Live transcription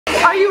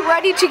Are you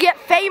ready to get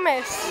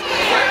famous?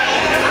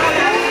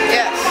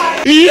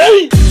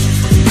 Yes.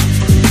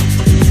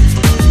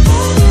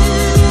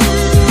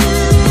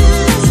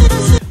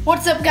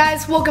 What's up,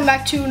 guys? Welcome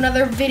back to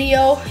another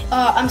video.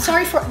 I'm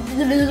sorry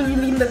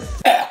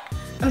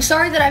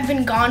that I've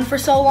been gone for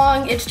so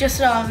long. It's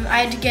just I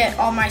had to get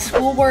all my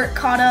schoolwork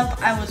caught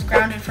up. I was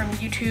grounded from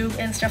YouTube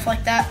and stuff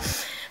like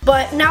that.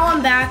 But now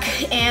I'm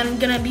back and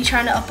gonna be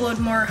trying to upload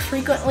more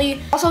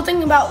frequently. Also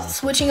thinking about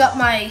switching up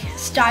my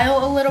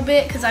style a little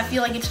bit because I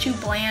feel like it's too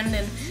bland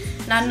and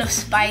not enough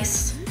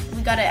spice.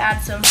 We gotta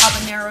add some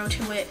habanero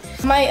to it.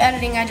 My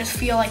editing, I just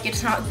feel like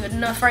it's not good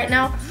enough right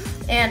now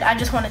and I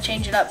just want to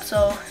change it up.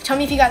 So tell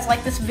me if you guys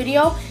like this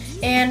video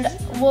and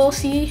we'll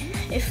see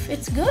if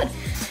it's good.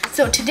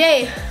 So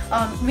today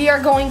we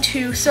are going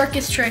to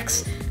Circus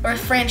Tricks, or a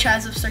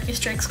franchise of Circus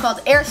Tricks called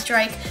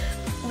AirStrike.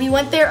 We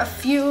went there a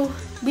few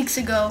weeks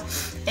ago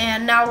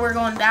and now we're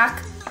going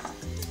back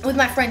with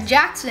my friend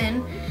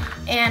Jaxsen,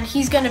 and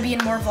he's gonna be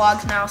in more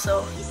vlogs now,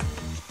 so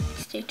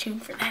stay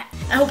tuned for that.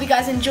 I hope you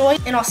guys enjoy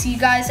and I'll see you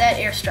guys at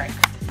AirStrike.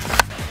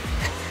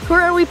 Who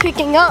are we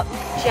picking up?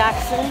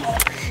 Jaxsen.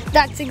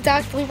 That's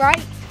exactly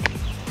right.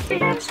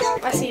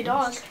 I see a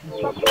dog.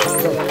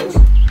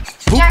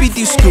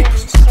 Whoopity scoop.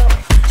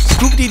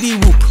 Scoopity dee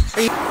whoop.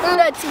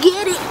 Let's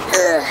get it.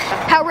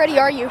 How ready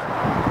are you?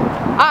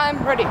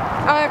 I'm ready.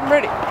 I'm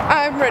ready.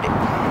 I'm ready.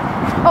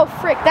 Oh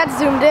frick, that's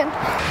zoomed in.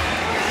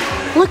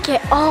 Look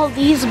at all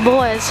these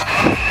boys.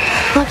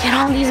 Look at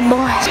all these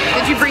boys.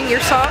 Did you bring your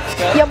socks?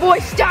 Your boy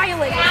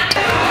styling.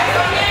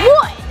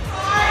 What?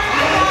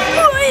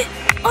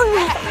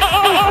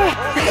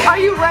 Are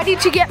you ready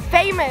to get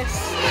famous?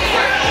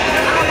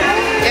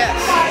 Yes.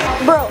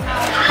 Bro,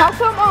 how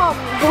come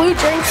blue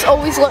drinks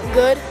always look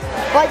good?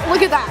 Like,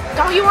 look at that.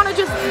 Don't you want to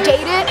just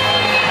date it?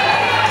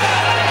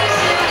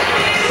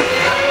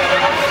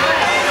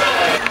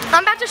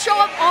 I'm about to show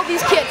up all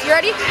these kids. You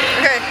ready?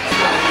 Okay.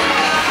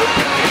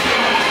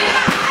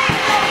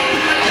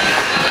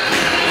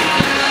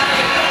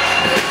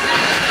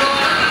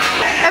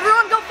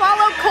 Everyone go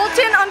follow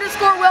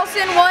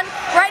Colton_Wilson1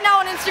 right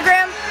now on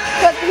Instagram,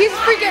 because he's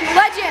a freaking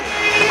legend.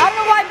 I don't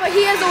know why, but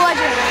he is a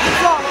legend.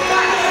 So,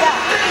 yeah.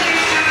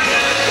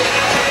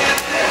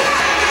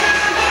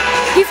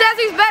 He says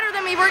he's better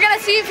than me. We're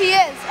gonna see if he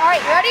is. All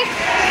right, you ready?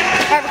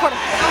 All right, record him.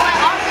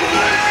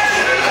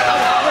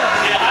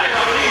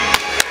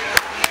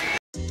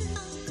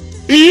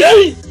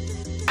 Yay!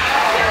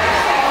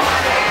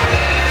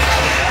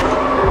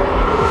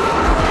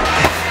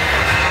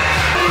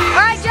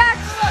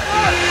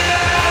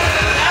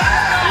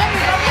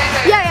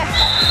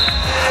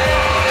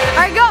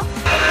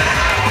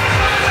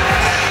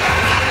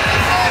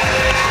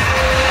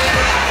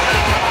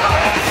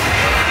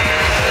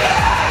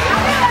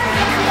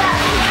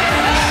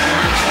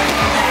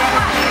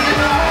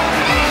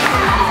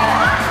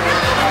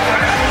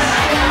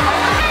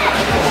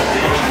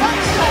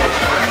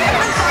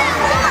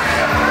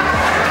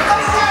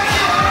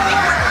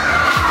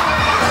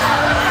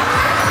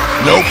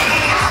 Nope.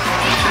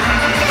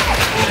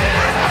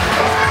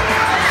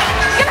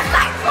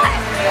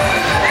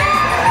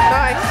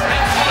 Nice.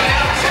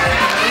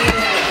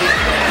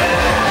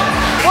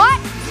 What?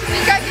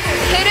 You guys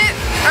hit it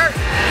or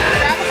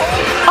grab a hold?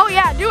 Oh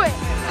yeah, do it.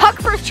 Huck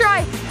first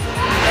try.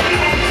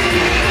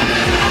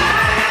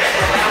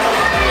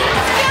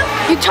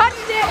 You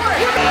touched it.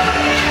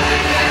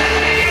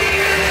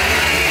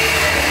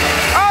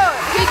 Oh,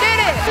 he did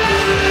it.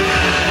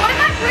 What if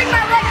I bring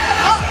my leg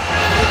up?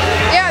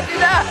 Yeah, do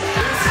that.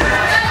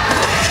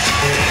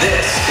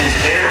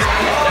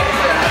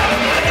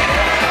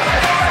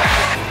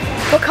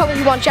 What color do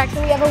you want,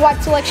 Jaxsen? We have a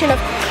wide selection of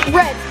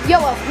red,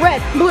 yellow,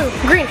 red, blue,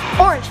 green,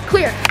 orange,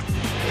 clear.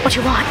 What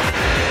you want?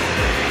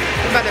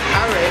 What about the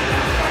Powerade?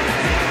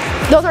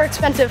 Those are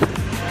expensive.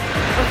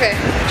 Okay.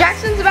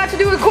 Jaxsen's about to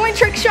do a coin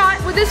trick shot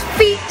with his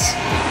feet.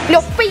 No,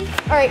 feet.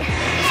 All right.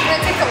 It's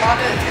gonna take a lot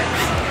of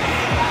attempts.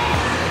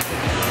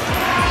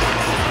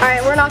 All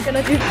right, we're not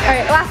gonna do. All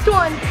right, last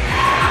one.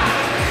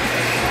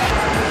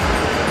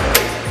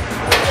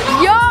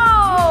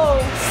 Yo,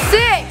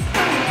 sick.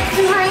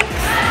 Drinks.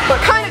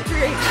 What kind of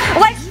drink?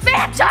 Like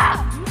Fanta.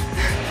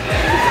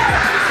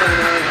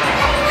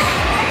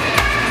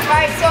 All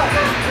right, so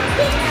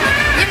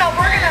you know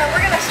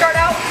we're gonna start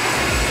out.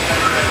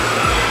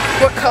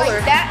 What color?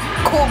 Like that.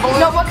 Cool blue.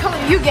 No, what color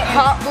you get?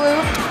 Hot blue.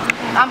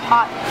 I'm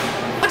hot.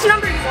 Which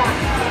number you want?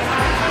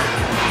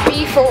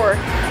 B4.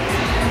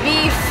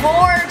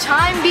 Before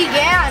time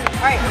began.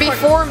 All right.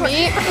 Before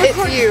me, it's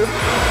you.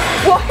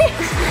 What?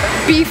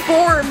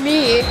 Before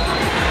me,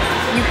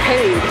 you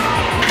paid.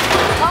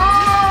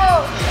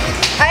 Oh!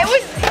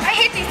 I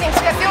hate these things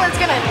because I feel it's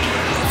gonna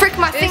frick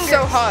my It's fingers.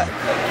 so hot.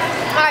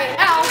 Alright,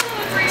 now,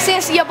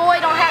 since your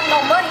boy don't have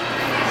no money,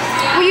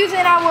 we're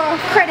using our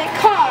credit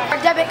card, our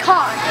debit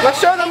card. Let's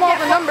show them all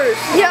the numbers.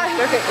 Yeah.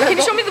 Okay. Can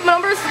you show me the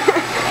numbers?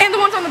 And the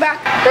ones on the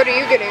back. What are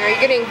you getting? Are you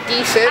getting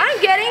D6? I'm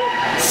getting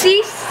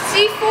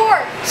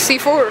C4.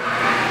 C4.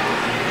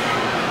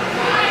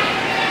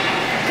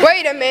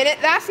 Wait a minute,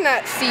 that's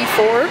not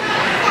C4.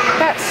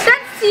 That's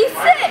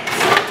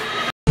C6.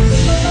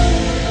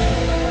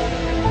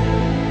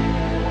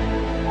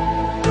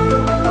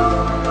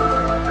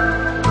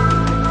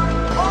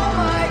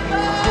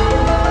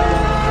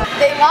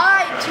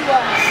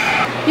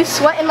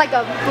 sweating like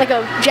a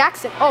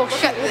Jaxsen. Oh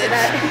shit, look at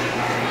that.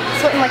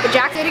 Sweating like a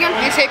Jaxsen again.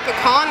 Do you say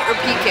pecan or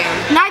pecan?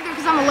 Neither,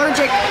 because I'm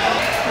allergic.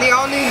 The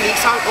all-new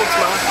Nissan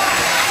Altima.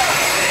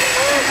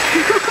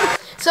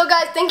 So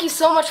guys, thank you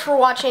so much for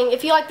watching.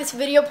 If you like this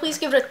video, please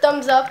give it a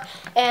thumbs up.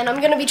 And I'm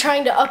going to be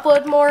trying to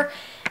upload more.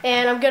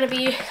 And I'm going to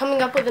be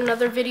coming up with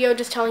another video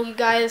just telling you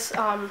guys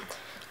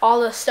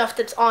all the stuff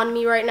that's on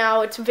me right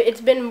now.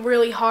 It's been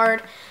really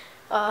hard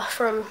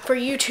for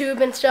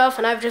YouTube and stuff.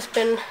 And I've just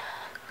been,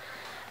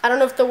 I don't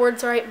know if the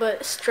word's right,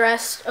 but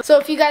stressed. So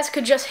if you guys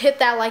could just hit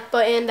that like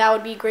button, that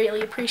would be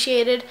greatly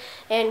appreciated.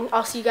 And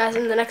I'll see you guys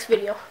in the next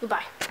video.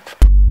 Goodbye.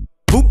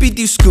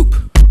 Whoopie scoop.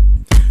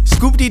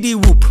 Scoop dee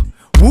whoop.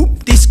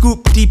 Whoop dee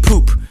scoop dee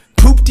poop.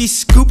 Poop dee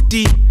scoop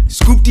dee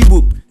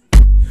whoop.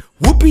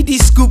 Whoopie dee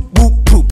scoop whoop poop.